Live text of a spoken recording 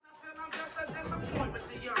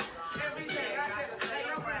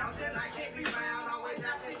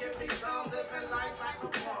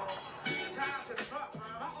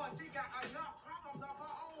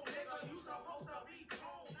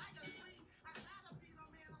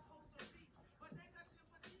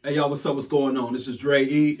Hey y'all, what's up? What's going on? This is Dre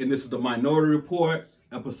E, and this is the Minority Report,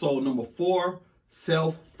 episode number 4,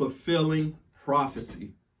 Self-Fulfilling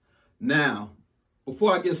Prophecy. Now,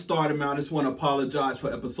 before I get started, man, I just want to apologize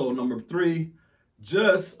for episode number 3. It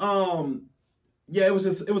was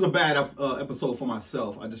a bad episode for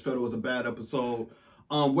myself. I just felt it was a bad episode.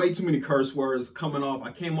 Way too many curse words coming off. I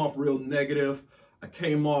came off real negative. I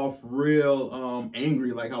came off real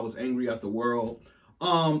angry, like I was angry at the world.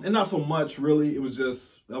 And not so much really. It was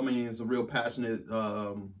just, it's a real passionate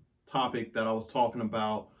topic that I was talking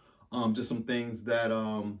about. Just some things that,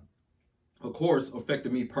 of course,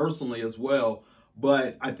 affected me personally as well.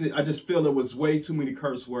 But I just feel it was way too many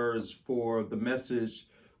curse words for the message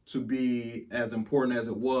to be as important as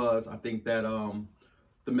it was. I think that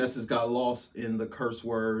the message got lost in the curse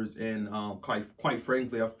words, and quite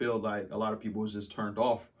frankly, I feel like a lot of people was just turned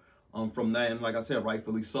off from that. And like I said,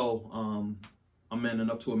 rightfully so. I'm man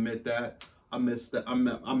enough to admit that I messed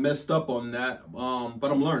up on that.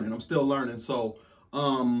 But I'm learning. I'm still learning. So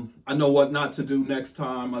I know what not to do next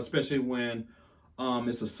time, especially when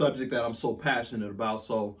it's a subject that I'm so passionate about.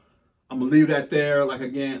 So I'm gonna leave that there. Like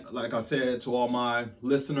I said, to all my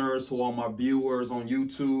listeners, to all my viewers on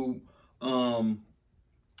YouTube,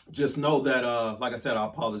 just know that, like I said, I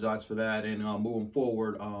apologize for that. And moving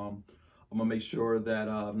forward, I'm gonna make sure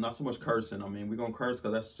that not so much cursing. I mean, we're gonna curse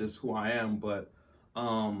because that's just who I am. But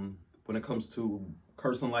when it comes to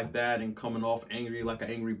cursing like that and coming off angry like an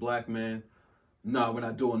angry black man, no, we're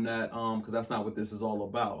not doing that. Because that's not what this is all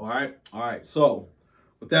about. All right. So,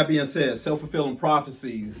 with that being said, self-fulfilling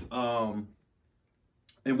prophecies, and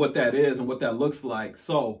what that is and what that looks like.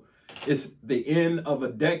 So, it's the end of a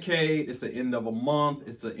decade. It's the end of a month.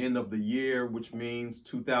 It's the end of the year, which means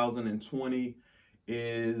 2020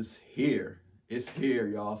 is here. It's here,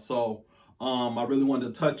 y'all. So, I really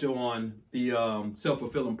wanted to touch on the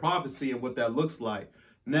self-fulfilling prophecy and what that looks like.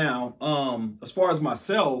 Now, as far as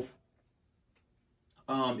myself,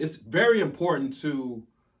 it's very important to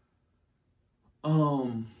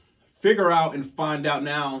figure out and find out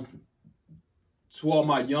now, to all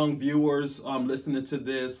my young viewers listening to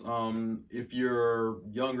this, if you're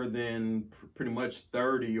younger than pretty much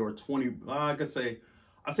 30 or 20,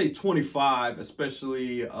 I say 25,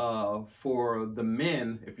 especially for the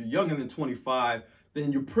men. If you're younger than 25,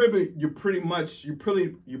 then you probably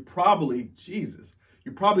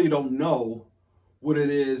don't know what it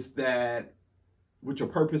is what your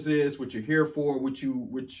purpose is, what you're here for, what you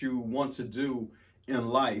want to do in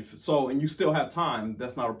life. So, and you still have time.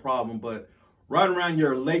 That's not a problem. But right around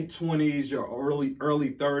your late 20s, your early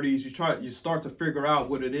 30s, you start to figure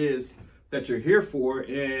out what it is that you're here for.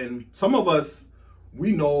 And some of us,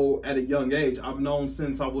 we know at a young age. I've known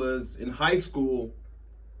since I was in high school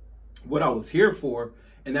what I was here for,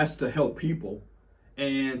 and that's to help people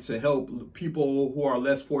and to help people who are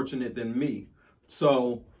less fortunate than me.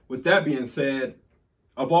 So, with that being said,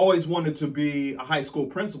 I've always wanted to be a high school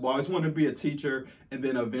principal. I always wanted to be a teacher and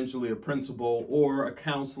then eventually a principal or a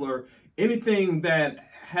counselor. Anything that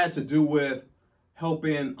had to do with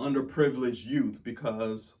helping underprivileged youth,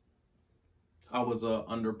 because I was a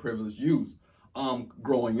underprivileged youth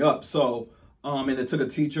growing up. So, and it took a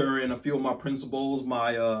teacher and a few of my principals,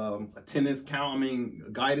 my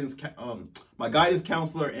my guidance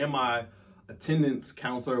counselor and my attendance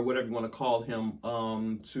counselor, whatever you want to call him,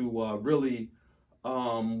 to really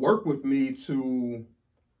work with me to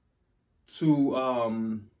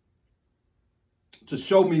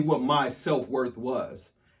show me what my self-worth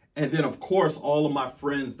was. And then, of course, all of my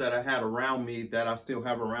friends that I had around me, that I still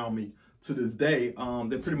have around me to this day,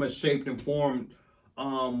 they pretty much shaped and formed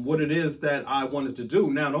what it is that I wanted to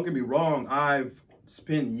do. Now, don't get me wrong, I've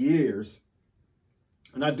spent years,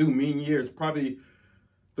 and I do mean years, probably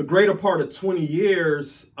the greater part of 20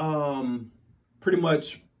 years, pretty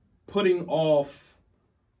much putting off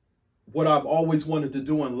what I've always wanted to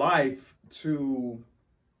do in life to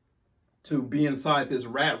be inside this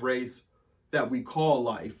rat race that we call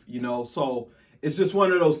life, So it's just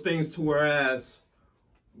one of those things to whereas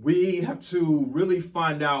we have to really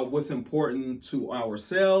find out what's important to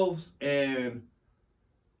ourselves and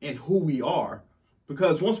who we are.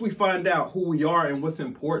 Because once we find out who we are and what's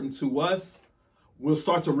important to us, we'll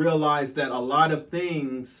start to realize that a lot of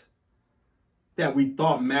things that we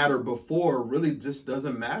thought mattered before really just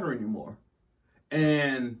doesn't matter anymore.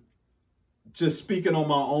 And just speaking on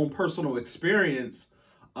my own personal experience,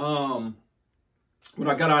 when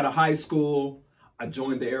I got out of high school, I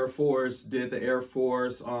joined the Air Force, did the Air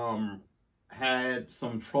Force, had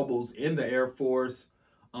some troubles in the Air Force,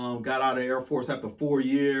 got out of the Air Force after 4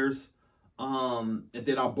 years, And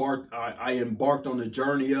then I embarked on the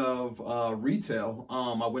journey of retail.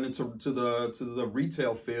 I went into the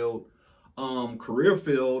retail field, career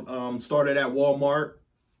field. Started at Walmart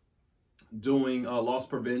doing loss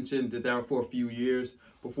prevention. Did that for a few years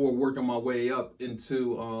before working my way up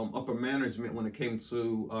into upper management when it came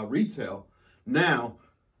to retail. Now,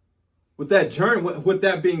 with that journey, with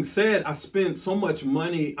that being said, I spent so much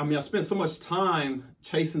money. I spent so much time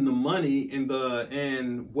chasing the money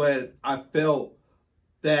and what I felt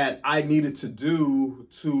that I needed to do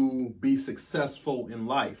to be successful in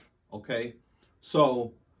life. Okay,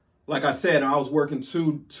 so like I said, I was working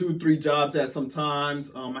two, 3 jobs at some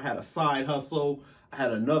times. I had a side hustle. I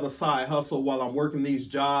had another side hustle while I'm working these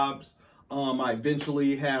jobs. I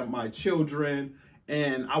eventually had my children,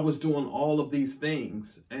 and I was doing all of these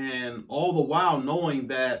things, and all the while knowing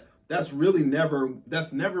that that's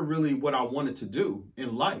never really what I wanted to do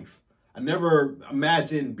in life. I never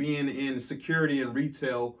imagined being in security and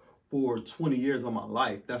retail for 20 years of my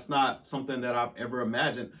life. That's not something that I've ever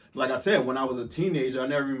imagined. Like I said, when I was a teenager, I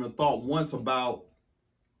never even thought once about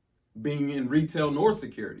being in retail nor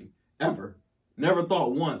security, ever. Never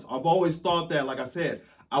thought once. I've always thought that, like I said,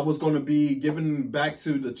 I was going to be giving back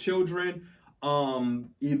to the children,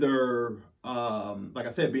 either, like I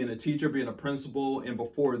said, being a teacher, being a principal, and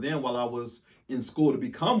before then, while I was in school to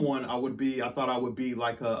become one, I thought I would be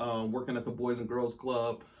like working at the Boys and Girls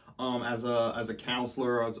Club, as a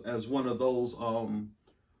counselor, as one of those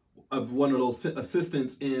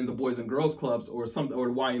assistants in the Boys and Girls Clubs or something, or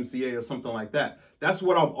the YMCA or something like that. That's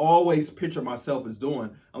what I've always pictured myself as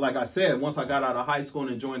doing. And like I said, once I got out of high school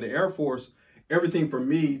and joined the Air Force, everything for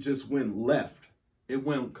me just went left. It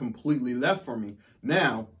went completely left for me.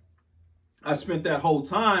 Now, I spent that whole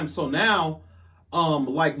time. So now,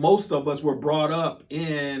 like most of us, we're brought up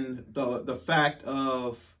in the fact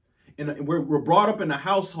of, and we're brought up in a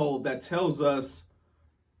household that tells us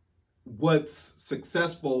what's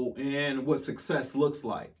successful and what success looks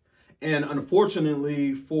like. And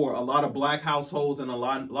unfortunately, for a lot of Black households and a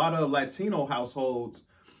lot of Latino households,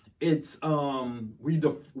 it's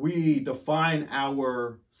we define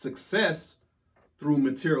our success through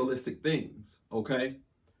materialistic things. Okay,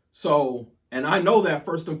 so, and I know that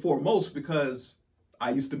first and foremost because I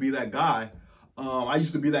used to be that guy. I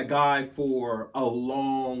used to be that guy for a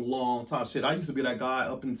long time. Shit, I used to be that guy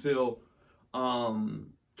up until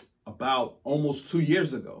about almost 2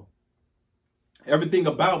 years ago. Everything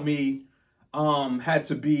about me had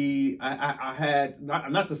to be, I had,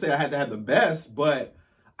 not to say I had to have the best, but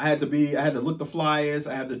I had to look the flyest.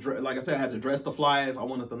 I had to, like I said, I had to dress the flyest. I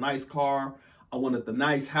wanted the nice car. I wanted the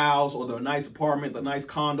nice house or the nice apartment, the nice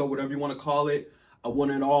condo, whatever you want to call it. I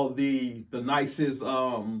wanted all the nicest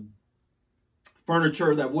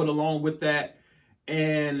furniture that went along with that.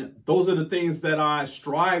 And those are the things that I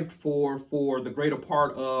strived for the greater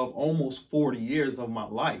part of almost 40 years of my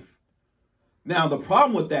life. Now, the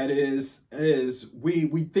problem with that is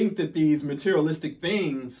we think that these materialistic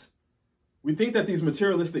things,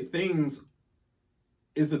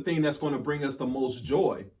 is the thing that's going to bring us the most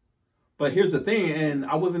joy. But here's the thing, and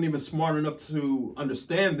I wasn't even smart enough to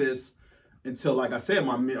understand this until, like I said,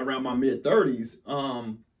 around my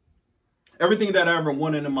mid-30s. Everything that I ever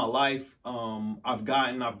wanted in my life, I've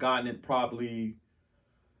gotten it probably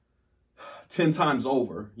 10 times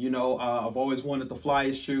over. You know, I've always wanted the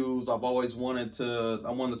flyest shoes. I wanted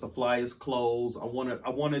the flyest clothes. I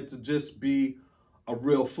wanted to just be a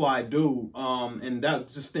real fly dude. And that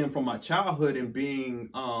just stemmed from my childhood and being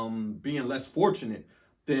less fortunate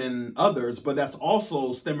than others. But that's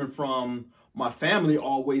also stemming from my family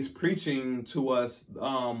always preaching to us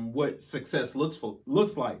what success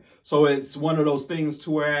looks like. So it's one of those things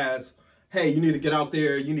to whereas, hey, you need to get out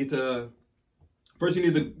there. You need to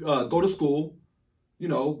go to school, you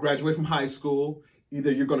know, graduate from high school.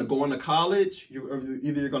 Either you're going to go into college,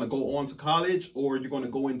 either you're going to go on to college, or you're going to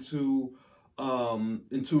go into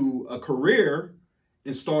a career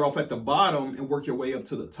and start off at the bottom and work your way up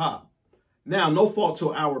to the top. Now, no fault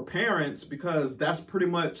to our parents, because that's pretty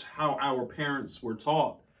much how our parents were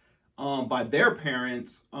taught by their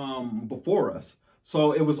parents before us.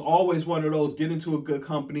 So it was always one of those: get into a good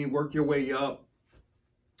company, work your way up.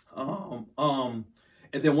 And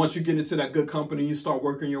then once you get into that good company, you start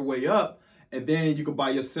working your way up, and then you can buy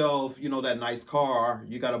yourself, you know, that nice car.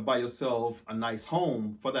 You got to buy yourself a nice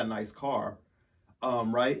home for that nice car,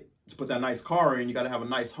 right? To put that nice car in, you got to have a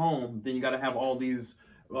nice home. Then you got to have all these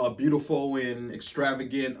beautiful and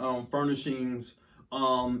extravagant furnishings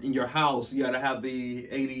in your house. You got to have the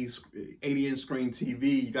 80-inch screen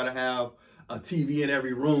TV. You got to have a TV in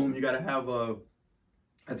every room. You got to have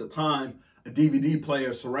at the time, a DVD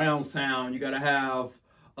player, surround sound. You got to have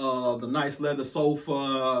the nice leather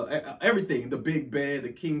sofa, everything, the big bed, the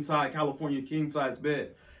king size, California king size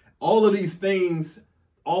bed, all of these things,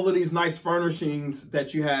 all of these nice furnishings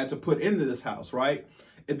that you had to put into this house, right?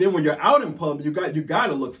 And then when you're out in public, you got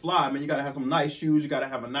to look fly, man. You got to have some nice shoes. You got to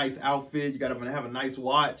have a nice outfit. You got to have a nice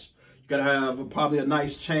watch. You got to have probably a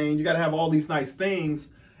nice chain. You got to have all these nice things.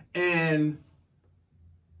 And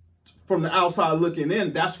from the outside looking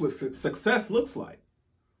in, that's what success looks like,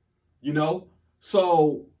 you know?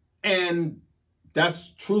 So, and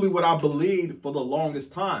that's truly what I believed for the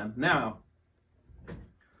longest time. Now,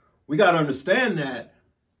 we got to understand that.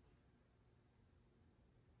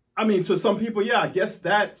 I mean, to some people, yeah, I guess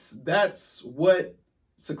that's what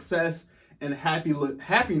success and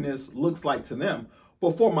happiness looks like to them.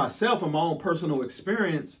 But for myself and my own personal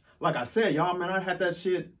experience, like I said, y'all, man, I had that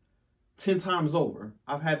shit 10 times over.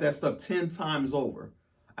 I've had that stuff 10 times over.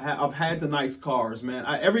 I've had the nice cars, man.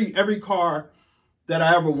 Every car that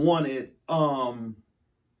I ever wanted, I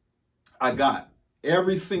got.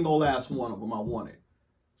 Every single last one of them I wanted.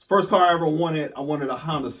 First car I ever wanted, I wanted a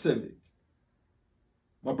Honda Civic.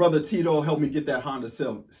 My brother Tito helped me get that Honda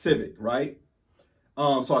Civic, right?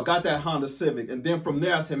 So I got that Honda Civic. And then from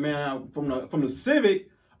there, I said, man, from the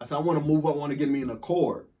Civic, I said, I want to move up, I want to get me an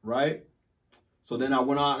Accord, right? So then I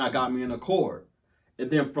went out and I got me an Accord.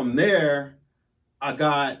 And then from there, I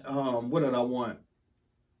got, what did I want?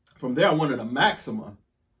 From there, I wanted a Maxima.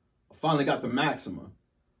 I finally got the Maxima.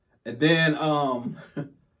 And then,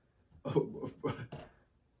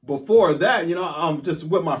 before that, you know, just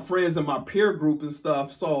with my friends and my peer group and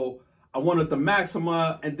stuff. So I wanted the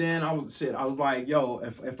Maxima. And then I was like, yo,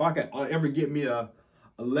 if I could ever get me a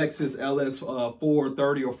Lexus LS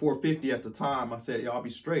 430 or 450 at the time, I said, yo, I'll be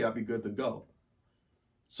straight. I'll be good to go.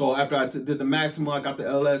 So after I did the Maxima, I got the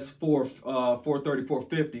LS 430,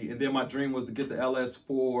 450. And then my dream was to get the LS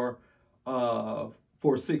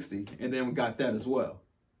 460. And then we got that as well,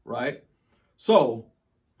 right? So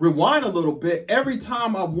rewind a little bit. Every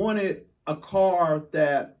time I wanted a car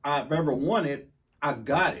that I've ever wanted, I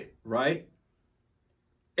got it, right?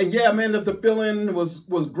 And yeah, man, the feeling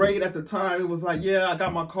was great at the time. It was like, yeah, I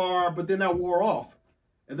got my car, but then that wore off.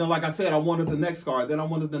 And then, like I said, I wanted the next car. Then I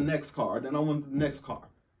wanted the next car. Then I wanted the next car,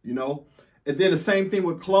 you know? And then the same thing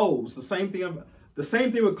with clothes. The same thing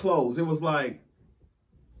with clothes. It was like,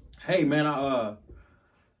 hey, man, I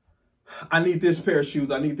need this pair of shoes.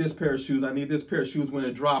 I need this pair of shoes. I need this pair of shoes when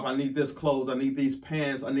it drop. I need this clothes. I need these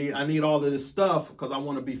pants. I need all of this stuff because I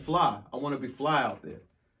want to be fly. I want to be fly out there.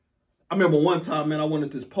 I remember one time, man, I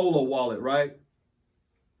wanted this Polo wallet, right?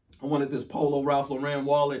 I wanted this Polo Ralph Lauren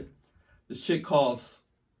wallet. The shit cost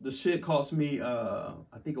me, I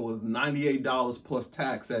think it was $98 plus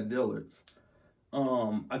tax at Dillard's.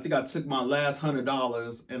 I think I took my last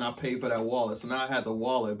 $100 and I paid for that wallet. So now I had the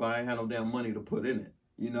wallet, but I ain't had no damn money to put in it,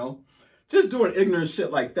 you know? Just doing ignorant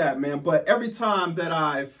shit like that, man. But every time that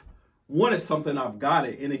I've wanted something, I've got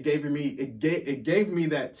it. And it gave me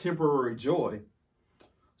that temporary joy.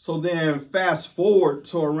 So then fast forward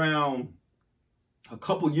to around a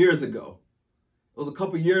couple years ago. It was a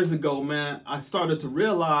couple years ago, man, I started to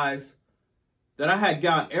realize that I had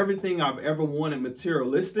got everything I've ever wanted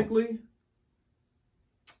materialistically.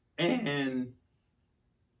 And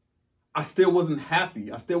I still wasn't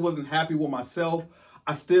happy. I still wasn't happy with myself.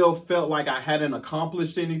 I still felt like I hadn't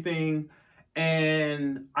accomplished anything.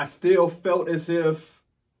 And I still felt as if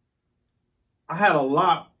I had a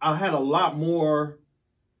lot more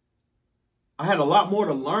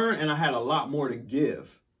to learn, and I had a lot more to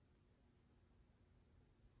give.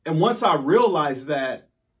 And once I realized that,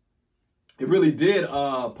 it really did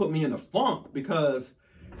put me in a funk, because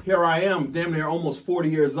here I am, damn near almost 40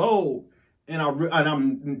 years old, and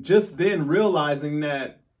I'm just then realizing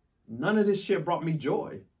that none of this shit brought me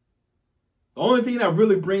joy. The only thing that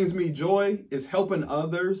really brings me joy is helping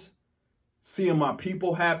others, seeing my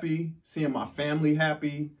people happy, seeing my family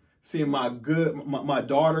happy, seeing my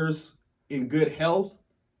daughters in good health,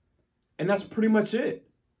 and that's pretty much it.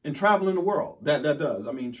 And traveling the world, that does.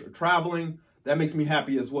 I mean, traveling, that makes me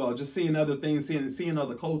happy as well. Just seeing other things, seeing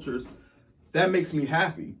other cultures, that makes me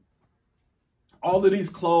happy. All of these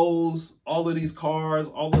clothes, all of these cars,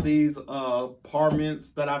 all of these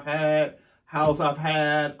apartments that I've had, house I've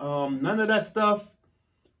had, none of that stuff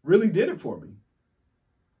really did it for me.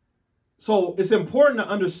 So it's important to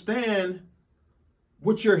understand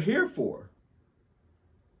what you're here for.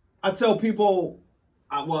 I tell people,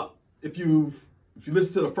 if you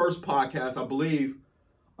listen to the first podcast, I believe,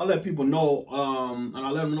 I let people know, and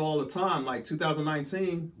I let them know all the time, like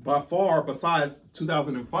 2019, by far, besides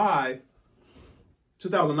 2005,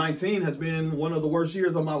 2019 has been one of the worst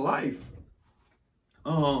years of my life.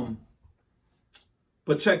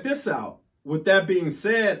 But check this out. With that being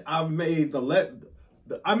said, I made the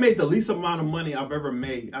least amount of money I've ever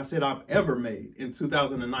made. I said I've ever made in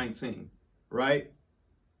 2019, right?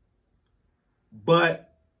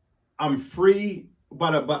 But I'm free.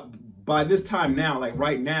 By this time now, like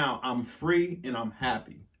right now, I'm free and I'm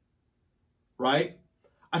happy, right?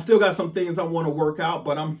 I still got some things I want to work out,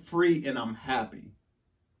 but I'm free and I'm happy.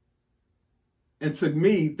 And to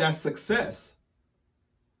me, that's success.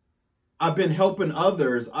 I've been helping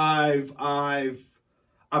others. I've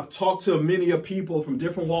talked to many of people from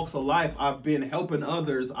different walks of life. I've been helping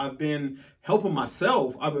others. I've been helping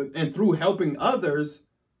myself. And through helping others,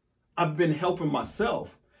 I've been helping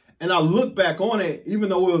myself. And I look back on it, even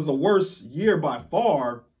though it was the worst year by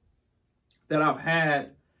far that I've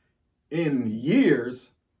had in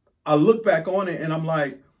years, I look back on it and I'm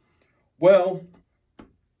like, well,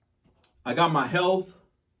 I got my health.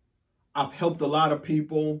 I've helped a lot of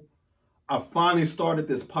people. I finally started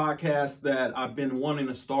this podcast that I've been wanting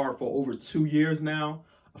to start for over 2 years now.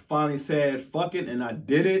 I finally said, fuck it, and I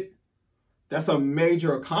did it. That's a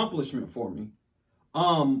major accomplishment for me.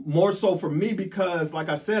 More so for me because, like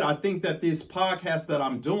I said, I think that this podcast that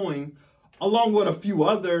I'm doing, along with a few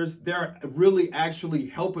others, they're really actually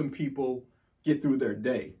helping people get through their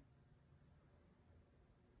day.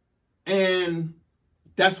 And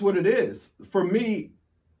that's what it is. For me,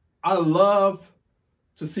 I love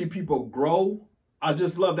to see people grow. I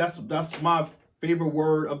just love, that's my favorite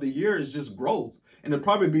word of the year is just growth. And it'll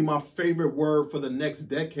probably be my favorite word for the next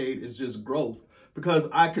decade is just growth. Because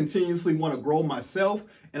I continuously want to grow myself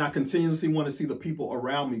and I continuously want to see the people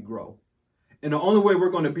around me grow. And the only way we're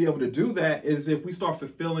going to be able to do that is if we start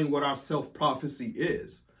fulfilling what our self-prophecy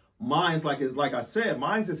is. Mine's like I said,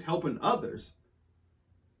 mine's is helping others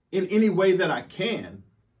in any way that I can.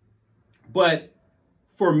 But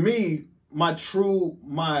for me, my true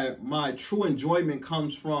enjoyment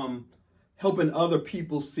comes from helping other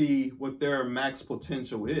people see what their max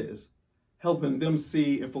potential is, helping them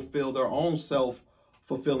see and fulfill their own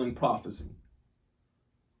self-fulfilling prophecy,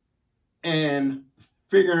 and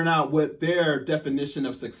figuring out what their definition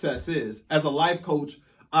of success is. As a life coach,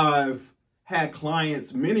 I've had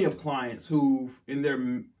clients, many of clients who've in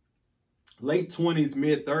their late 20s,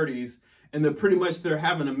 mid 30s, and they're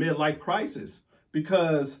having a midlife crisis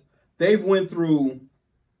because they went through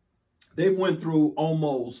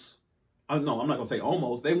almost, no, I'm not gonna say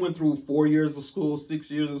almost, they went through 4 years of school, 6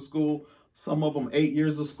 years of school, some of them 8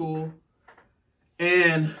 years of school.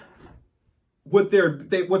 And what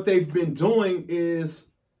they've been doing is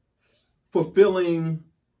fulfilling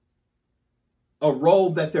a role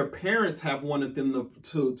that their parents have wanted them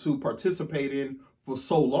to participate in for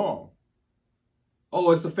so long.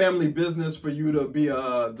 Oh, it's the family business for you to be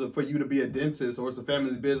a dentist, or it's the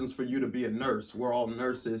family's business for you to be a nurse. We're all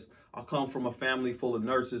nurses. I come from a family full of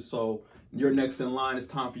nurses, so you're next in line. It's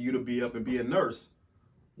time for you to be up and be a nurse.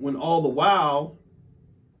 When all the while,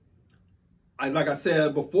 like I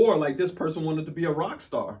said before, like this person wanted to be a rock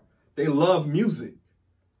star. They love music.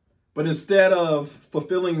 But instead of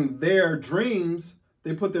fulfilling their dreams,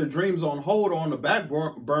 they put their dreams on hold or on the back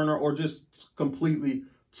burner or just completely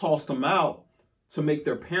tossed them out to make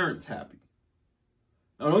their parents happy.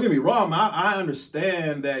 Now, don't get me wrong. I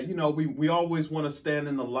understand that, we always want to stand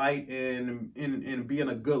in the light and be in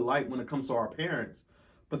a good light when it comes to our parents.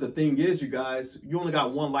 But the thing is, you guys, you only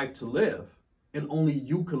got one life to live and only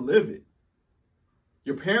you can live it.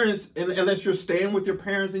 Your parents, unless you're staying with your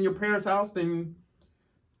parents in your parents' house, then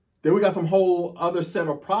we got some whole other set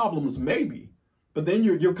of problems maybe. But then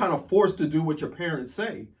you're kind of forced to do what your parents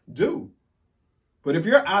say, do. But if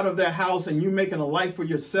you're out of their house and you're making a life for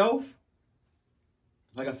yourself,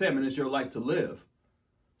 like I said, man, it's your life to live.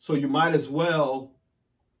 So you might as well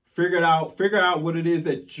figure out what it is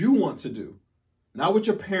that you want to do. Not what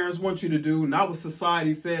your parents want you to do, not what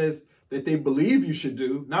society says that they believe you should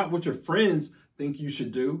do, not what your friends think you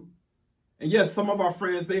should do. And yes, some of our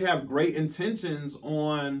friends, they have great intentions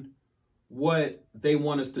on what they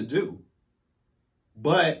want us to do.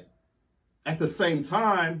 But at the same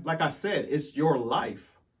time, like I said, it's your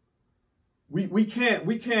life. We can't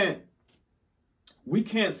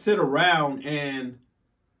sit around and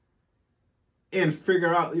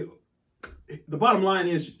figure out. The bottom line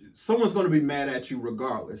is someone's going to be mad at you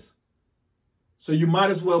regardless. So you might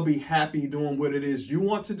as well be happy doing what it is you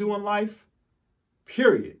want to do in life,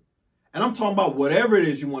 period. And I'm talking about whatever it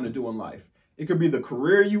is you want to do in life. It could be the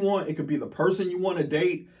career you want. It could be the person you want to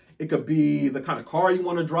date. It could be the kind of car you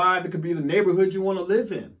want to drive. It could be the neighborhood you want to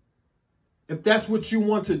live in. If that's what you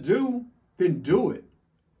want to do, then do it.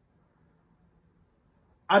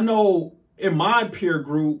 I know in my peer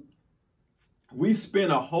group, we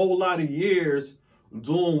spent a whole lot of years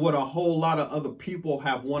doing what a whole lot of other people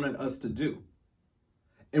have wanted us to do.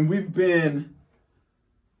 And we've been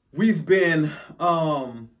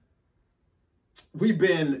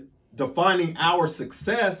defining our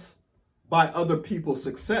success by other people's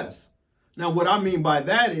success. Now, what I mean by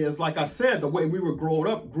that is, like I said, the way we were grew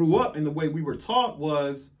up, and the way we were taught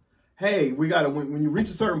was, hey, we gotta when you reach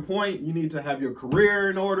a certain point, you need to have your career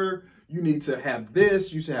in order. You need to have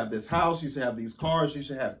this. You should have this house. You should have these cars. You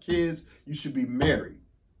should have kids. You should be married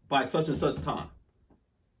by such and such time.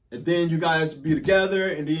 And then you guys be together,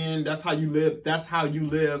 and then that's how you live. That's how you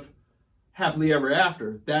live happily ever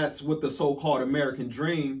after. That's what the so-called American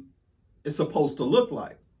dream is supposed to look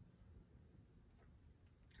like.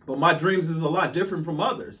 But my dreams is a lot different from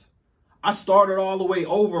others. I started all the way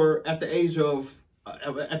over at the age of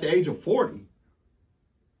 40.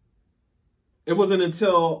 It wasn't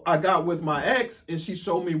until I got with my ex and she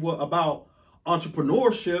showed me what about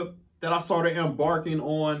entrepreneurship that I started embarking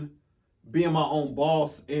on being my own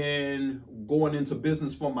boss and going into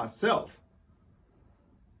business for myself.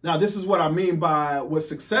 Now, this is what I mean by what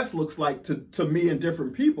success looks like to me and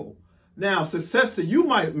different people. Now, success to you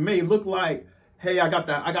may look like, hey, I got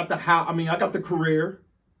the house. I got the career.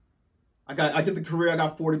 I get the career. I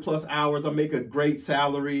got 40 plus hours. I make a great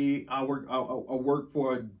salary. I work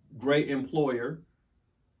for a great employer.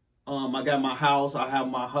 I got my house. I have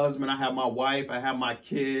my husband. I have my wife. I have my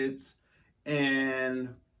kids,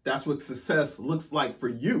 and that's what success looks like for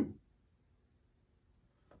you.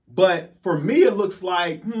 But for me, it looks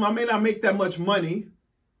like I may not make that much money,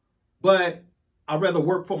 but I'd rather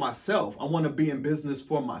work for myself. I want to be in business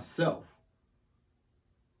for myself.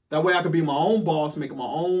 That way I could be my own boss, make my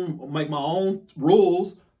own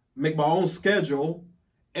rules, make my own schedule,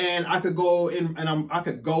 and I could go in and I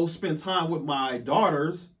could go spend time with my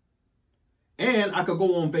daughters, and I could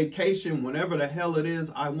go on vacation whenever the hell it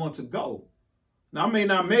is I want to go. Now, I may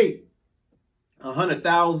not make $100,000,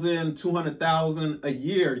 $200,000 a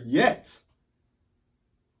year yet,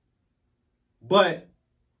 but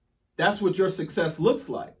that's what your success looks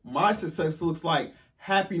like. My success looks like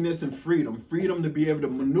happiness and freedom to be able to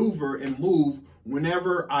maneuver and move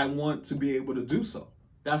whenever I want to be able to do so.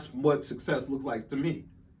 That's what success looks like to me.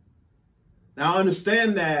 Now, I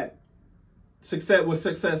understand that what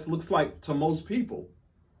success looks like to most people.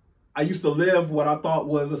 I used to live what I thought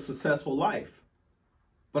was a successful life,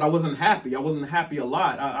 but I wasn't happy. I wasn't happy a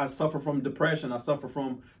lot. I suffer from depression. I suffer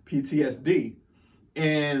from PTSD.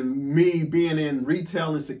 And me being in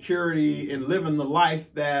retail and security and living the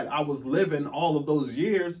life that I was living all of those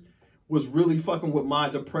years was really fucking with my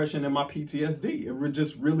depression and my PTSD. It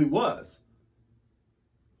just really was.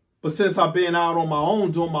 But since I've been out on my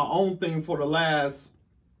own, doing my own thing for the last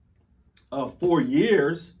 4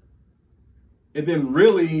 years, and then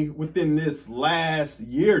really within this last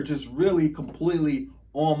year, just really completely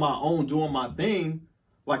on my own, doing my thing,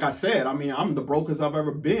 like I said, I'm the brokest I've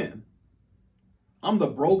ever been. I'm the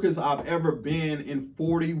brokest I've ever been in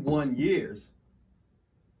 41 years.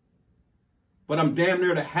 But I'm damn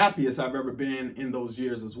near the happiest I've ever been in those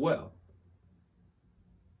years as well.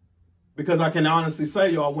 Because I can honestly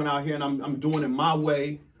say, y'all, I went out here and I'm doing it my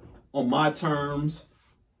way, on my terms,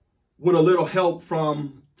 with a little help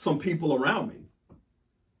from some people around me.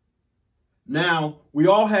 Now, we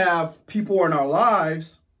all have people in our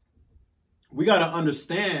lives. We got to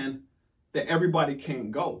understand that everybody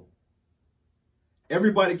can't go.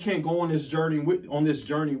 Everybody can't go on this journey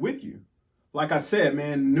with you. Like I said,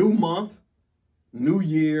 man, new month, new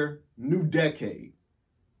year, new decade.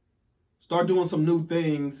 Start doing some new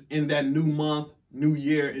things in that new month, new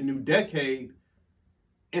year, and new decade,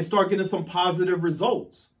 and start getting some positive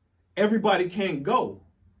results. Everybody can't go.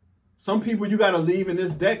 Some people you got to leave in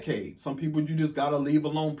this decade. Some people you just got to leave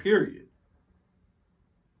alone, period.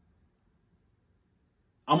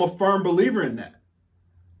 I'm a firm believer in that.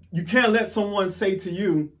 You can't let someone say to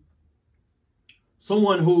you,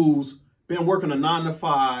 someone who's been working a 9 to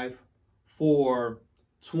 5 for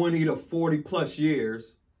 20 to 40 plus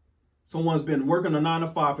years, someone's been working a 9 to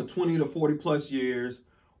 5 for 20 to 40 plus years,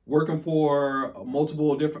 working for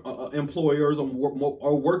multiple different employers or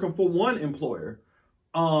working for one employer,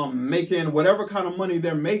 making whatever kind of money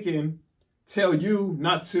they're making, tell you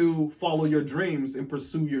not to follow your dreams and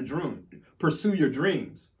pursue your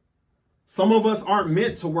dreams. Some of us aren't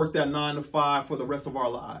meant to work that 9 to 5 for the rest of our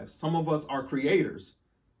lives. Some of us are creators.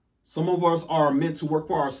 Some of us are meant to work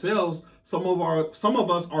for ourselves. Some of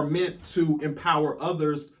us are meant to empower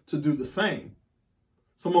others to do the same.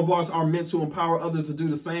 Some of us are meant to empower others to do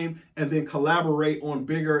the same and then collaborate on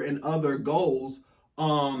bigger and other goals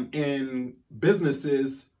and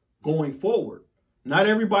businesses going forward. Not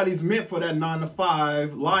everybody's meant for that 9 to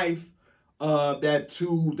 5 life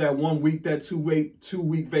that 1 week, that 2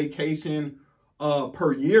 week vacation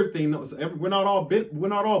per year thing. We're not all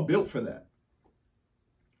built for that.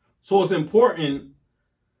 So it's important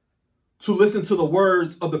to listen to the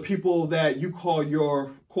words of the people that you call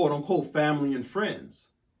your quote unquote family and friends,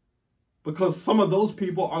 because some of those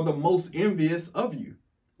people are the most envious of you.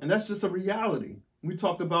 And that's just a reality. We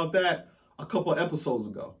talked about that a couple episodes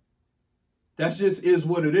ago. That just is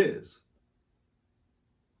what it is.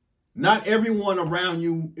 Not everyone around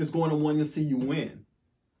you is going to want to see you win.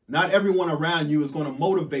 Not everyone around you is going to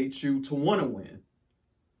motivate you to want to win.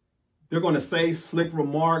 They're going to say slick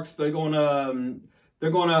remarks. They're going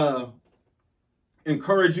to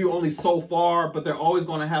encourage you only so far, but they're always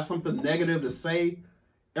going to have something negative to say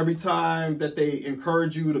every time that they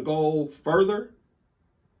encourage you to go further.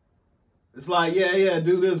 It's like, yeah,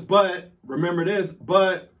 do this, but remember this,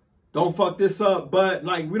 but don't fuck this up. But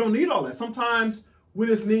like, we don't need all that. Sometimes we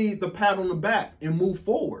just need the pat on the back and move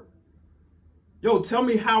forward. Yo, tell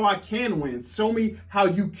me how I can win. Show me how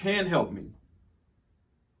you can help me.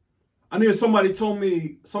 I knew somebody told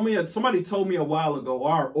me a while ago,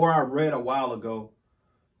 or I read a while ago.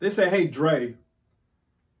 They said, "Hey Dre,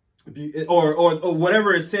 if you or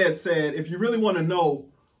whatever it said, if you really want to know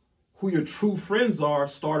who your true friends are,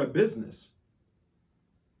 start a business."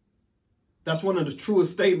 That's one of the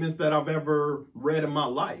truest statements that I've ever read in my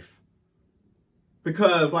life.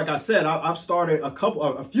 Because, like I said, I've started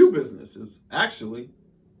a few businesses actually,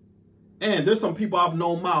 and there's some people I've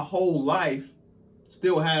known my whole life.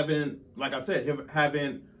 Still haven't, like I said,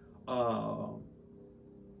 bought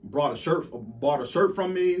a shirt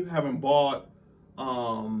from me, haven't bought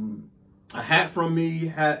a hat from me,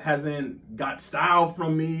 hasn't got style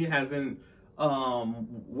from me, hasn't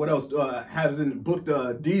what else? Hasn't booked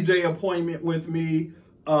a DJ appointment with me.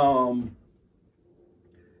 And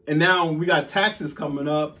now we got taxes coming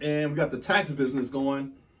up, and we got the tax business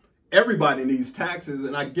going. Everybody needs taxes,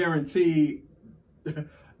 and I guarantee.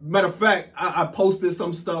 Matter of fact, I posted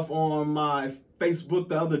some stuff on my Facebook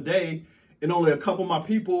the other day, and only a couple of my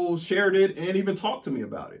people shared it and even talked to me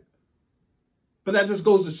about it. But that just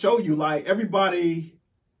goes to show you, like, everybody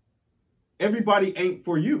ain't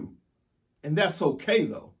for you. And that's okay,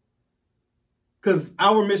 though. Because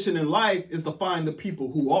our mission in life is to find the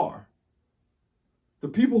people who are. The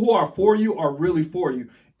people who are for you are really for you.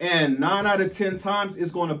 And 9 out of 10 times, it's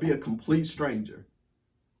going to be a complete stranger.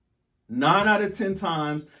 9 out of 10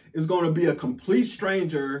 times is going to be a complete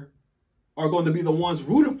stranger, are going to be the ones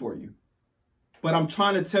rooting for you. But I'm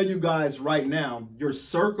trying to tell you guys right now, your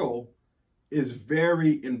circle is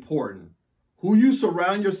very important. Who you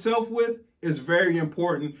surround yourself with is very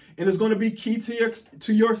important, and it's going to be key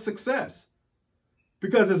to your success.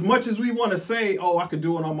 Because as much as we want to say, oh, I could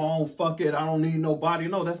do it on my own, fuck it, I don't need nobody.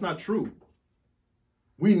 No, that's not true.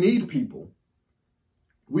 We need people.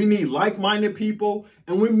 We need like-minded people,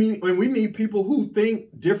 and we need people who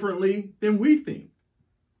think differently than we think.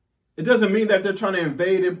 It doesn't mean that they're trying to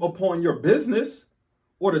invade upon your business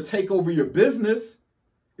or to take over your business.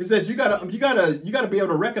 It says you gotta be able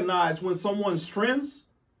to recognize when someone's strengths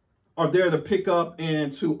are there to pick up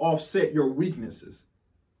and to offset your weaknesses.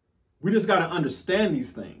 We just gotta understand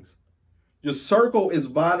these things. Your circle is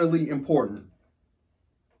vitally important.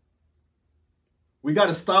 We got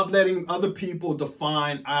to stop letting other people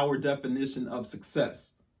define our definition of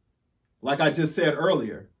success. Like I just said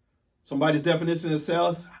earlier, somebody's definition of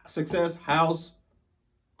success, house,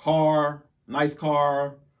 car, nice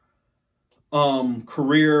car,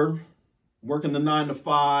 career, working the 9 to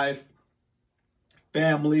 5,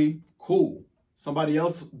 family, cool. Somebody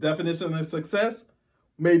else's definition of success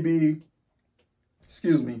may be,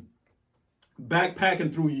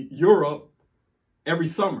 backpacking through Europe every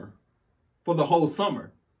summer. For the whole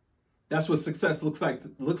summer. That's what success looks like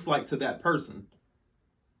to that person.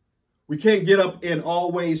 We can't get up and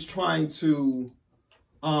always trying to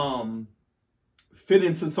fit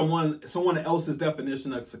into someone else's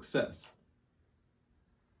definition of success.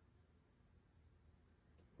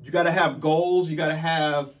 You got to have goals. You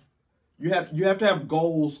have to have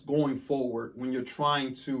goals going forward when you're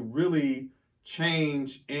trying to really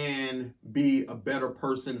change and be a better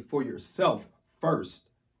person for yourself first.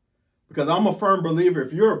 Because I'm a firm believer,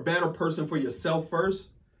 if you're a better person for yourself first,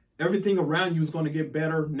 everything around you is going to get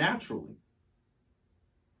better naturally.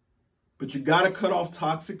 But you got to cut off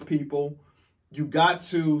toxic people. You got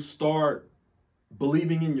to start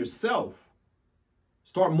believing in yourself.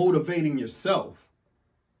 Start motivating yourself.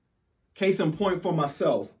 Case in point for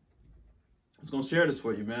myself. I was going to share this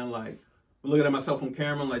for you, man. Like, I'm looking at myself on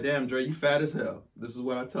camera. I'm like, damn, Dre, you fat as hell. This is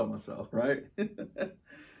what I tell myself, right?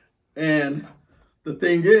 And The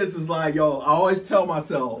thing is like, yo, I always tell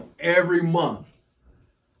myself every month,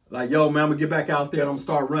 like, yo, man, I'm gonna get back out there and I'm gonna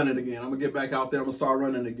start running again. I'm gonna get back out there, I'm gonna start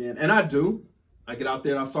running again. And I do. I get out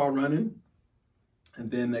there and I start running.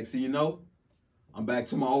 And then next thing you know, I'm back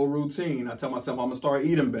to my old routine. I tell myself I'm gonna start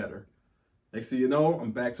eating better. Next thing you know,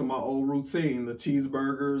 I'm back to my old routine. The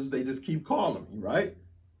cheeseburgers, they just keep calling me, right?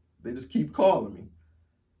 They just keep calling me.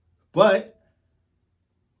 But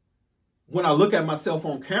when I look at myself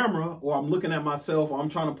on camera, or I'm looking at myself, or I'm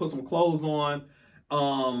trying to put some clothes on,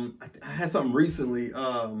 I had something recently,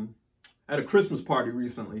 at a Christmas party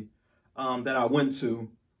recently, that I went to.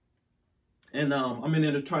 And I'm in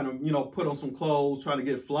there trying to, put on some clothes, trying to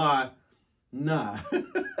get fly. Nah.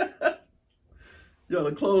 Yo,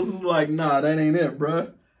 the clothes is like, nah, that ain't it,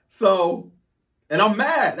 bruh. So, and I'm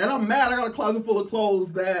mad. I got a closet full of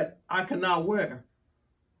clothes that I cannot wear.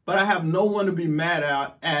 But I have no one to be mad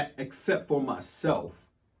at except for myself.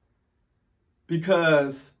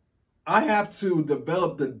 Because I have to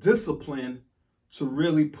develop the discipline to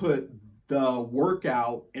really put the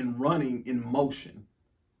workout and running in motion.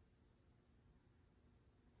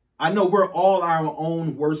 I know we're all our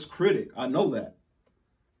own worst critic. I know that.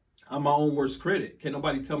 I'm my own worst critic. Can't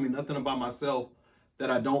nobody tell me nothing about myself that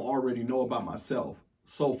I don't already know about myself.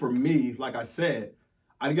 So for me, like I said,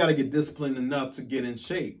 I got to get disciplined enough to get in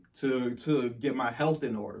shape, to get my health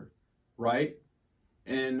in order, right?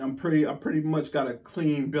 And I pretty much got a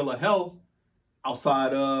clean bill of health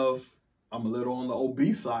outside of, I'm a little on the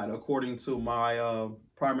obese side, according to my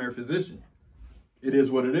primary physician. It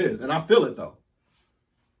is what it is. And I feel it though.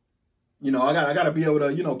 I got to be able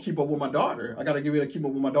to, keep up with my daughter. I got to be able to keep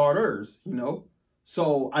up with my daughters,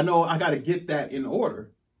 So I know I got to get that in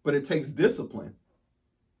order, but it takes discipline.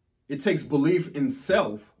 It takes belief in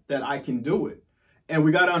self that I can do it. And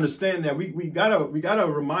we got to understand that we got to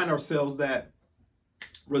remind ourselves that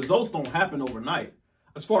results don't happen overnight.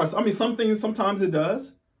 As far as, some things, sometimes it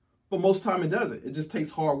does, but most time it doesn't. It just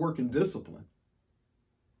takes hard work and discipline.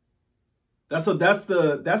 That's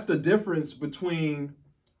the difference between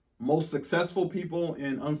most successful people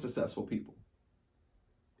and unsuccessful people.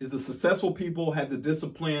 Is the successful people had the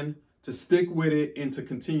discipline to stick with it and to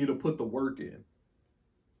continue to put the work in.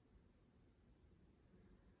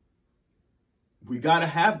 We got to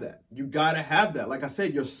have that. You got to have that. Like I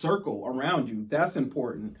said, your circle around you, that's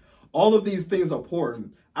important. All of these things are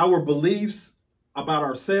important. Our beliefs about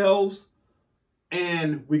ourselves,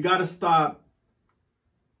 and we got to stop.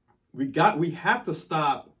 We have to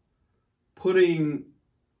stop putting,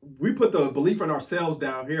 we put the belief in ourselves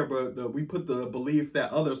down here, but we put the belief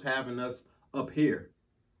that others have in us up here.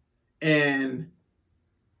 And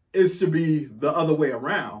it should be the other way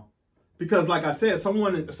around. Because like I said,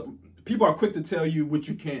 people are quick to tell you what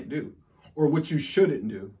you can't do or what you shouldn't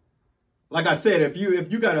do. Like I said, if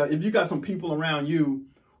you got some people around you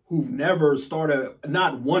who've never started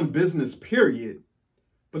not one business period,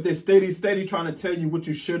 but they're steady trying to tell you what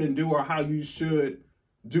you shouldn't do or how you should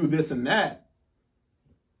do this and that.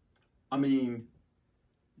 You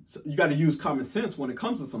got to use common sense when it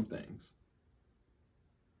comes to some things.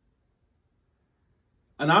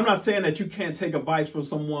 And I'm not saying that you can't take advice from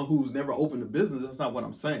someone who's never opened a business. That's not what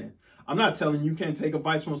I'm saying. I'm not telling you can't take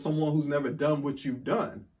advice from someone who's never done what you've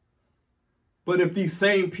done. But if these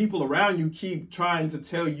same people around you keep trying to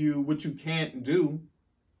tell you what you can't do,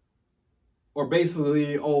 or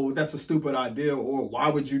basically, oh, that's a stupid idea, or why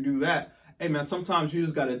would you do that? Hey man, sometimes you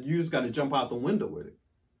just gotta jump out the window with it.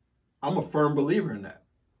 I'm a firm believer in that.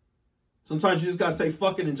 Sometimes you just gotta say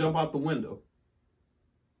fuck it and jump out the window.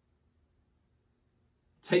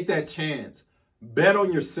 Take that chance. Bet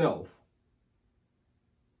on yourself.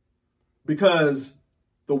 Because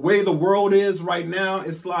the way the world is right now,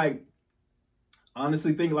 it's like,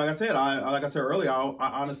 honestly think, like I said earlier, I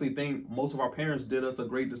honestly think most of our parents did us a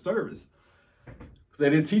great disservice. Because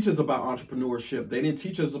they didn't teach us about entrepreneurship. They didn't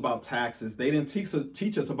teach us about taxes. They didn't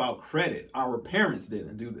teach us about credit. Our parents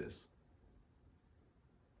didn't do this.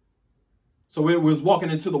 So it was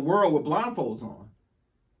walking into the world with blindfolds on.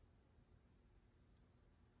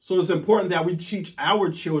 So it's important that we teach our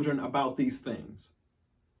children about these things.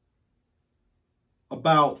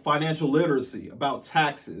 About financial literacy, about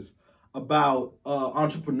taxes, about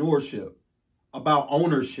entrepreneurship, about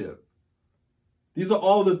ownership. These are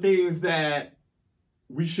all the things that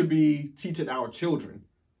we should be teaching our children.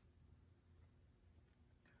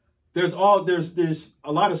 There's a lot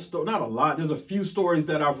of not a lot. There's a few stories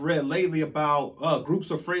that I've read lately about groups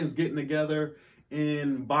of friends getting together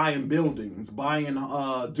and buying buildings, buying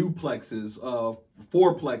duplexes,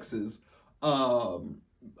 fourplexes,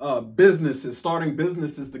 businesses, starting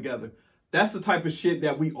businesses together. That's the type of shit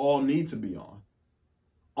that we all need to be on.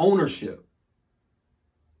 Ownership.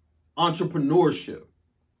 entrepreneurship.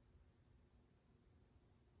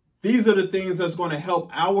 These are the things that's going to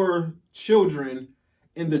help our children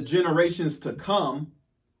in the generations to come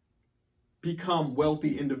become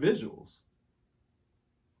wealthy individuals.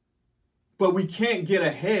 But we can't get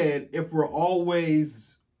ahead if we're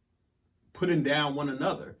always putting down one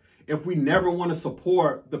another, if we never want to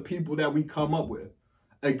support the people that we come up with.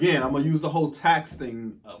 Again, I'm going to use the whole tax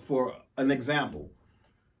thing for an example.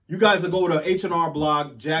 You guys will go to H&R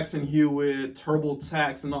Block, Jackson Hewitt,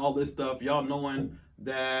 TurboTax, and all this stuff, y'all knowing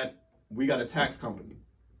that we got a tax company.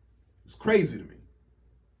 It's crazy to me.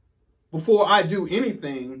 Before I do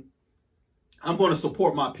anything, I'm going to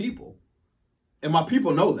support my people. And my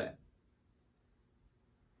people know that.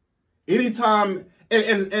 Anytime,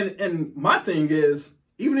 and my thing is,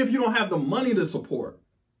 even if you don't have the money to support,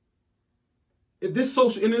 in this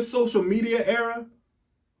social media era,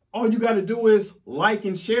 all you got to do is like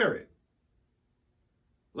and share it.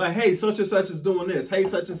 Like, hey, such and such is doing this. Hey,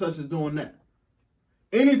 such and such is doing that.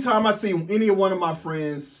 Anytime I see any one of my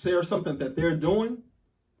friends share something that they're doing,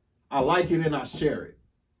 I like it and I share it.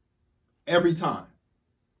 Every time.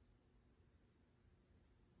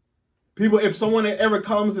 People, if someone ever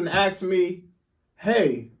comes and asks me,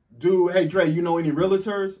 hey, Dre, you know any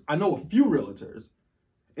realtors? I know a few realtors.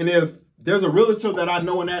 And if there's a realtor that I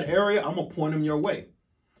know in that area, I'm going to point them your way.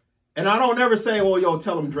 And I don't ever say, oh, yo,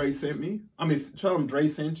 tell them Dre sent me. Tell them Dre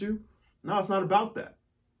sent you. No, it's not about that.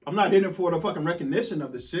 I'm not in it for the fucking recognition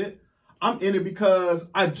of the shit. I'm in it because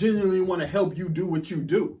I genuinely want to help you do what you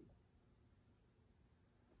do.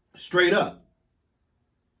 Straight up.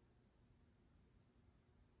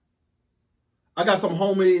 I got some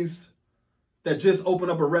homies that just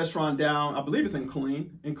opened up a restaurant down, I believe it's in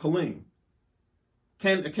Killeen.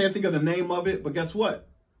 Can't think of the name of it, but guess what?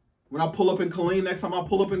 When I pull up in Killeen, next time I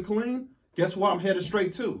pull up in Killeen, guess where I'm headed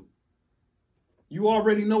straight to? You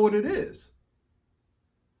already know what it is.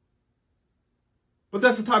 But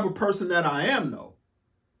that's the type of person that I am, though.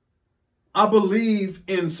 I believe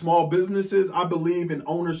in small businesses. I believe in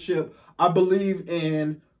ownership. I believe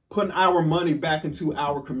in putting our money back into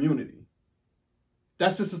our community.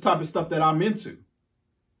 That's just the type of stuff that I'm into.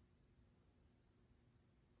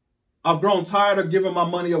 I've grown tired of giving my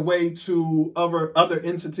money away to other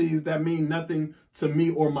entities that mean nothing to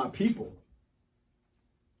me or my people.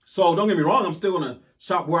 So don't get me wrong, I'm still going to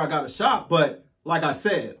shop where I got to shop. But like I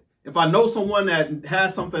said, if I know someone that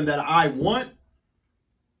has something that I want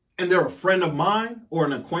and they're a friend of mine or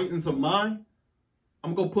an acquaintance of mine,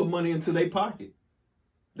 I'm going to put money into their pocket.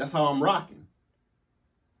 That's how I'm rocking.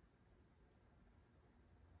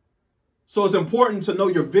 So it's important to know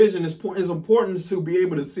your vision. It's important to be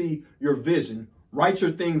able to see your vision. Write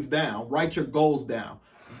your things down. Write your goals down.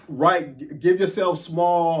 Give yourself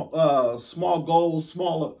small goals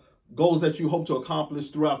that you hope to accomplish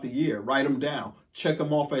throughout the year. Write them down. Check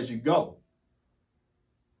them off as you go.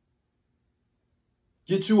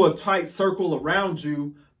 Get you a tight circle around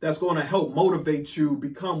you that's going to help motivate you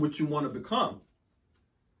become what you want to become.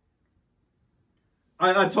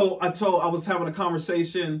 I was having a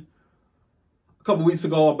conversation a couple weeks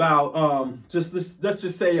ago about just this. Let's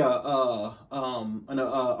just say a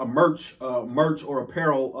merch or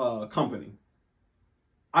apparel company.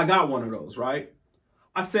 I got one of those, right?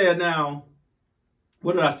 I said, now,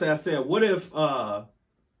 what did I say? I said, what if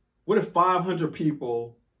 500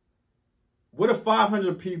 people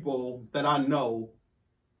that I know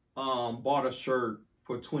bought a shirt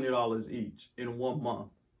for $20 each in 1 month?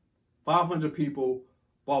 500 people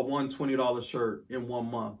bought one $20 shirt in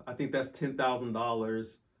 1 month. I think that's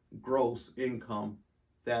 $10,000 gross income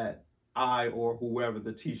that I or whoever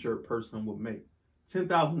the t-shirt person would make.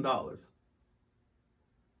 $10,000.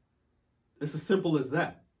 It's as simple as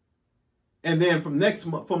that. And then from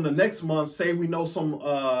the next month, say we know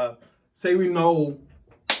a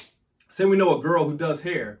girl who does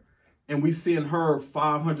hair, and we send her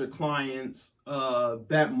 500 clients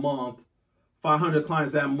that month. 500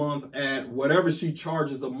 clients that month at whatever she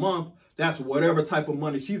charges a month. That's whatever type of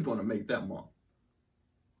money she's going to make that month.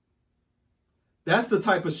 That's the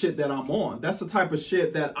type of shit that I'm on. That's the type of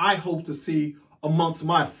shit that I hope to see amongst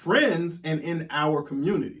my friends and in our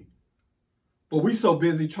community. But we so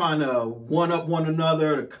busy trying to one-up one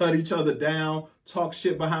another, to cut each other down, talk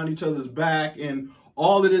shit behind each other's back, and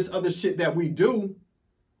all of this other shit that we do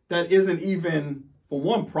that isn't even, for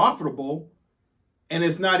one, profitable. And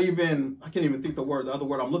it's not even, I can't even think the other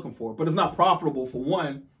word I'm looking for, but it's not profitable for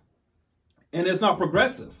one, and it's not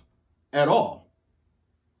progressive at all.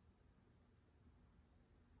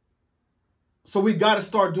 So we got to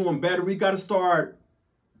start doing better. We got to start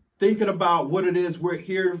thinking about what it is we're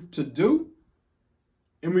here to do,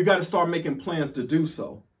 and we got to start making plans to do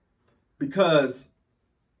so. because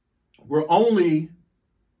we're only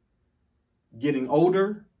getting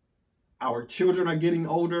older, our children are getting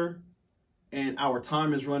older, and our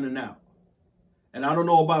time is running out. And I don't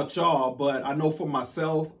know about y'all, but I know for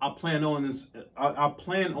myself, I plan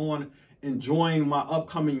on enjoying my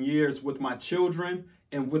upcoming years with my children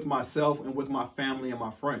and with myself and with my family and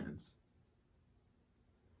my friends.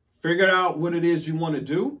 Figure out what it is you want to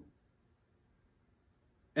do,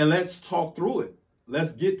 and let's talk through it.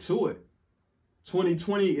 Let's get to it.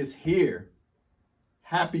 2020 is here.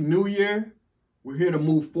 Happy New Year. We're here to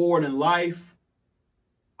move forward in life.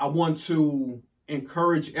 I want to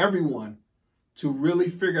encourage everyone to really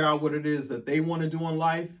figure out what it is that they want to do in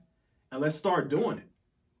life, and let's start doing it.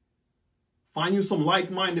 Find you some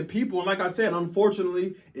like-minded people. And like I said,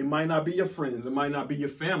 unfortunately, it might not be your friends. It might not be your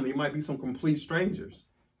family. It might be some complete strangers.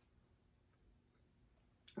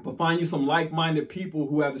 But find you some like-minded people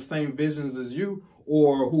who have the same visions as you,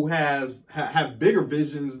 or who have bigger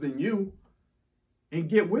visions than you, and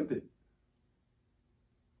get with it.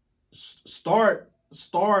 Start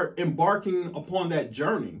embarking upon that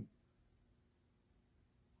journey.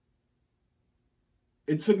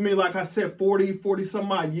 It took me, like I said, 40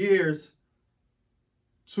 some odd years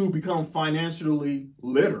to become financially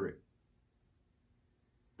literate.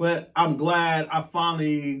 But I'm glad I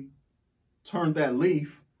finally turned that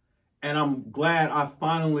leaf, and I'm glad I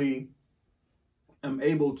finally am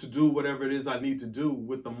able to do whatever it is I need to do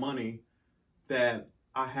with the money that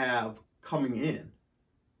I have coming in.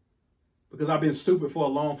 Because I've been stupid for a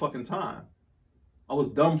long fucking time. I was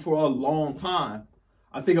dumb for a long time.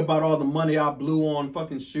 I think about all the money I blew on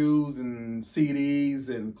fucking shoes and CDs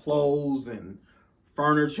and clothes and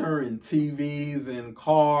furniture and TVs and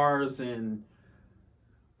cars and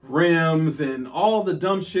rims and all the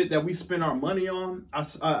dumb shit that we spend our money on.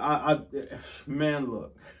 Man,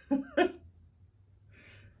 look.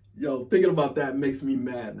 Yo, thinking about that makes me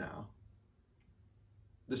mad now.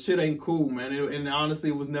 The shit ain't cool, man. And honestly,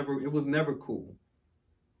 it was never cool.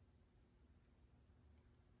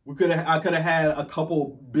 I could have had a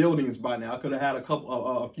couple buildings by now. I could have had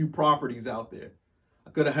a few properties out there. I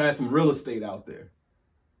could have had some real estate out there.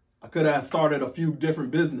 I could have started a few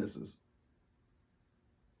different businesses.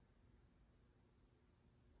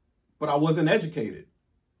 But I wasn't educated.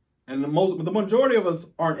 And the majority of us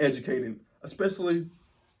aren't educated, especially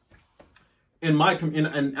in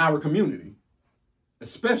our community.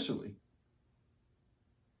 Especially.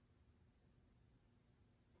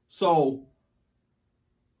 So,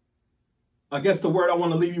 I guess the word I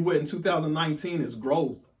want to leave you with in 2019 is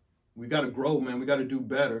growth. We got to grow, man. We got to do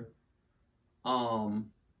better.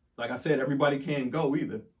 Like I said, everybody can't go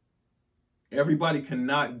either. Everybody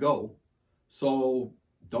cannot go. So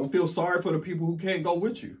don't feel sorry for the people who can't go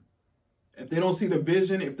with you. If they don't see the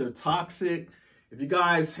vision, if they're toxic, if you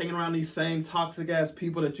guys hanging around these same toxic ass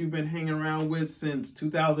people that you've been hanging around with since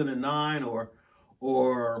 2009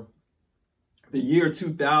 or the year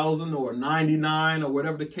 2000 or 99 or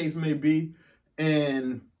whatever the case may be,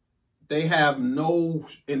 and they have in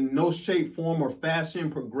no shape, form, or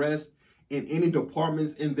fashion progressed in any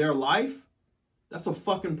departments in their life, that's a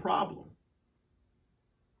fucking problem.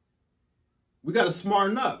 We got to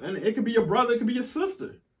smarten up. And it could be your brother, it could be your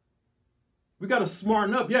sister. We got to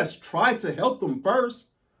smarten up. Yes, try to help them first.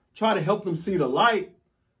 Try to help them see the light.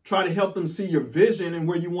 Try to help them see your vision and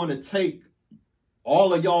where you want to take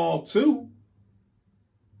all of y'all to.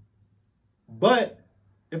 But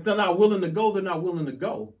if they're not willing to go, they're not willing to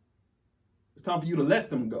go. It's time for you to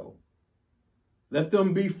let them go. Let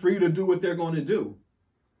them be free to do what they're going to do.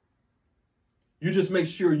 You just make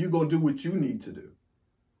sure you go do what you need to do.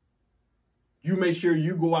 You make sure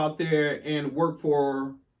you go out there and work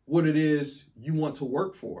for what it is you want to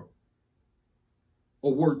work for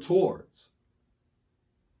or work towards.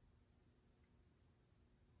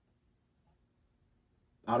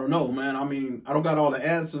 I don't know, man. I mean, I don't got all the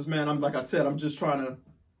answers, man. I'm I'm just trying to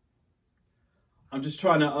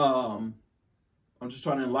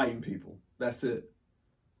enlighten people. That's it.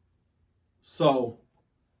 So,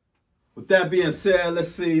 with that being said, let's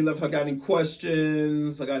see if I got any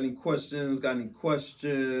questions.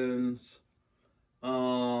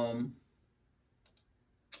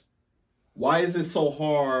 Why is it so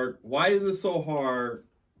hard? Why is it so hard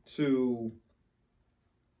to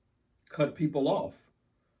cut people off?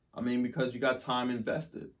 I mean, because you got time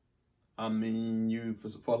invested. I mean,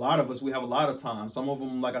 for a lot of us, we have a lot of time. Some of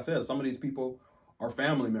them, like I said, some of these people are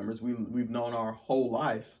family members we've known our whole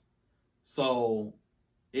life. So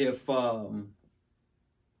if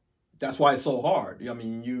that's why it's so hard. I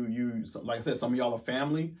mean, you like I said, some of y'all are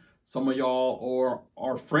family, some of y'all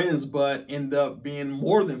are friends, but end up being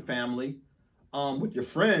more than family. with your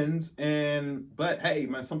friends. But hey,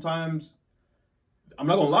 man, sometimes I'm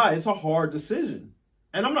not gonna lie, it's a hard decision.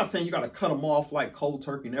 And I'm not saying you got to cut them off like cold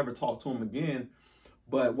turkey, never talk to them again.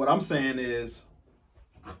 But what I'm saying is,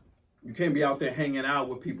 you can't be out there hanging out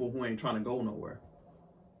with people who ain't trying to go nowhere.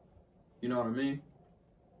 You know what I mean?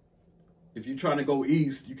 If you're trying to go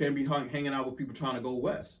east, you can't be hanging out with people trying to go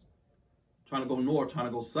west, trying to go north, trying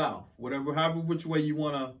to go south, whatever, however, which way you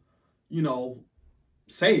want to,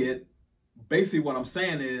 say it. Basically, what I'm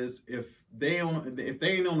saying is, if they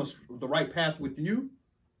ain't on the right path with you,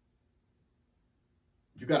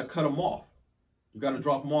 you got to cut them off. You got to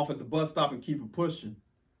drop them off at the bus stop and keep it pushing.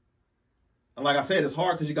 And like I said, it's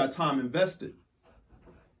hard because you got time invested.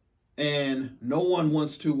 And no one really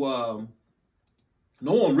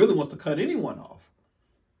wants to cut anyone off.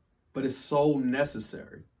 But it's so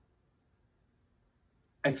necessary.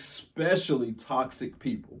 Especially toxic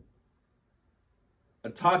people.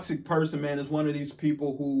 A toxic person, man, is one of these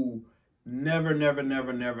people who never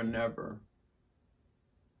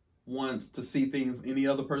wants to see things any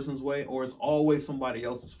other person's way, or it's always somebody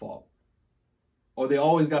else's fault, or they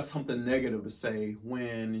always got something negative to say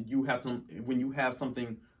when you have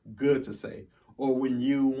something good to say, or when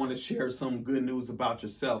you want to share some good news about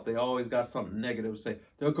yourself, they always got something negative to say.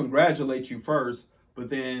 They'll congratulate you first, but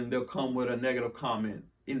then they'll come with a negative comment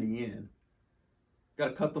in the end.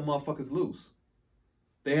 Gotta cut the motherfuckers loose.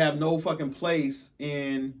 They have no fucking place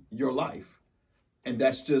in your life, and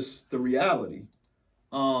that's just the reality.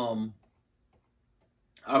 I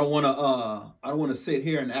don't want to sit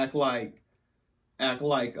here and act like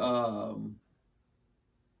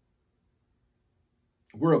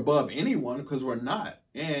we're above anyone, because we're not.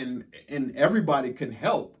 And everybody can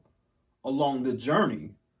help along the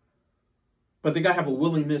journey, but they gotta have a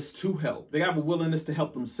willingness to help. They have a willingness to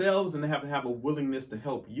help themselves, and they have to have a willingness to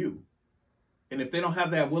help you. And if they don't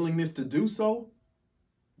have that willingness to do so,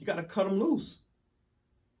 you gotta cut them loose.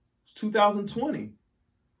 It's 2020.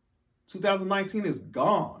 2019 is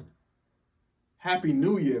gone. Happy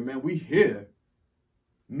New Year, man. We here.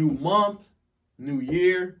 New month, new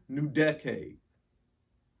year, new decade.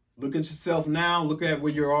 Look at yourself now. Look at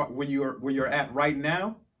where you're at right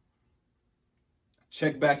now.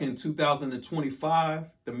 Check back in 2025,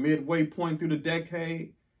 the midway point through the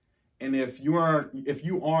decade. And if you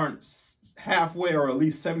aren't halfway, or at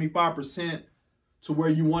least 75% to where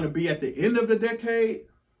you want to be at the end of the decade,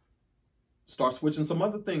 start switching some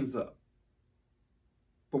other things up.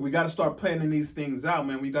 But we got to start planning these things out,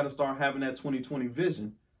 man. We got to start having that 2020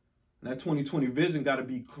 vision. And that 2020 vision got to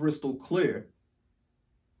be crystal clear.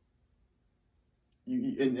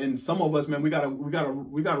 And some of us, man, we gotta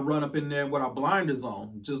run up in there with our blinders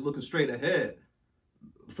on, just looking straight ahead.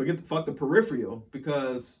 Fuck the peripheral,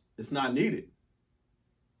 because it's not needed.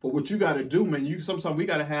 But what you got to do, man, sometimes we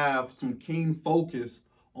got to have some keen focus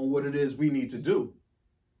on what it is we need to do.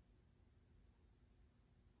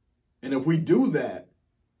 And if we do that,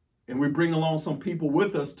 and we bring along some people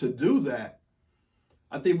with us to do that,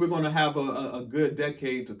 I think we're going to have a good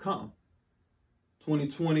decade to come.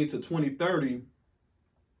 2020 to 2030,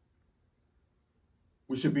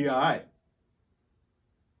 we should be all right.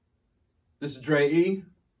 This is Dre E.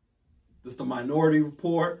 This is the Minority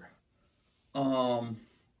Report.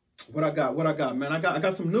 What I got, man? I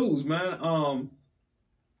got some news, man.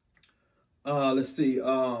 Let's see.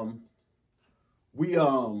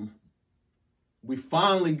 We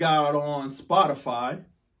finally got on Spotify.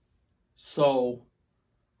 So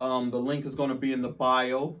the link is going to be in the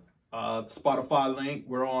bio. Spotify link.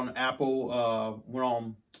 We're on Apple. We're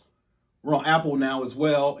on Apple now as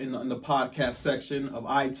well, in the podcast section of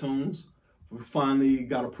iTunes. We finally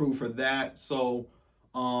got approved for that. So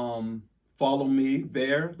follow me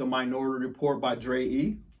there, The Minority Report by Dre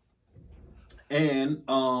E. And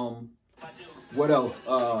what else?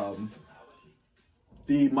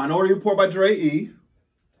 The Minority Report by Dre E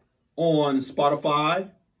on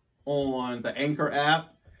Spotify, on the Anchor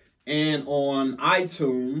app, and on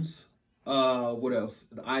iTunes. What else?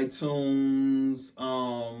 The iTunes.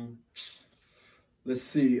 Let's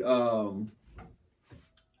see.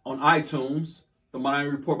 On iTunes, The Minority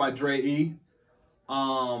Report by Dre E.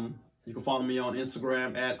 You can follow me on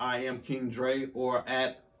Instagram at I am King Dre, or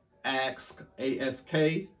at Ask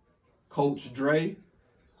Coach Dre.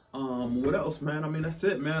 What else, man? I mean, that's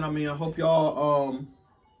it, man. I mean, I hope y'all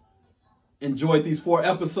enjoyed these 4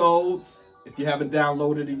 episodes. If you haven't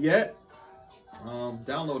downloaded it yet,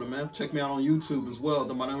 download it, man. Check me out on YouTube as well,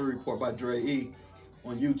 The Minority Report by Dre E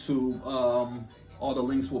on YouTube. All the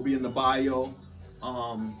links will be in the bio.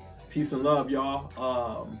 Peace and love,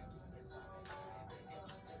 y'all.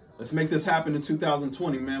 Let's make this happen in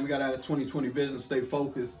 2020, man. We got to have a 2020 vision, stay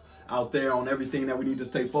focused. out there on everything that we need to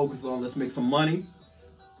stay focused on. Let's make some money.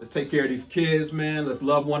 Let's take care of these kids, man. Let's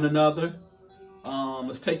love one another.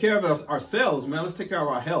 Let's take care of ourselves, man. Let's take care of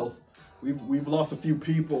our health. We've lost a few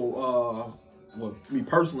people. Well, me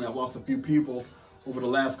personally, I've lost a few people over the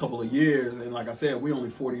last couple of years, and like I said, we only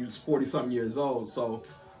 40 something years old. So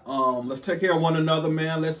let's take care of one another,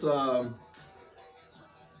 man. Let's like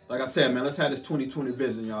I said, man, let's have this 2020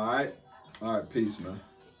 vision, y'all. All right, peace, man.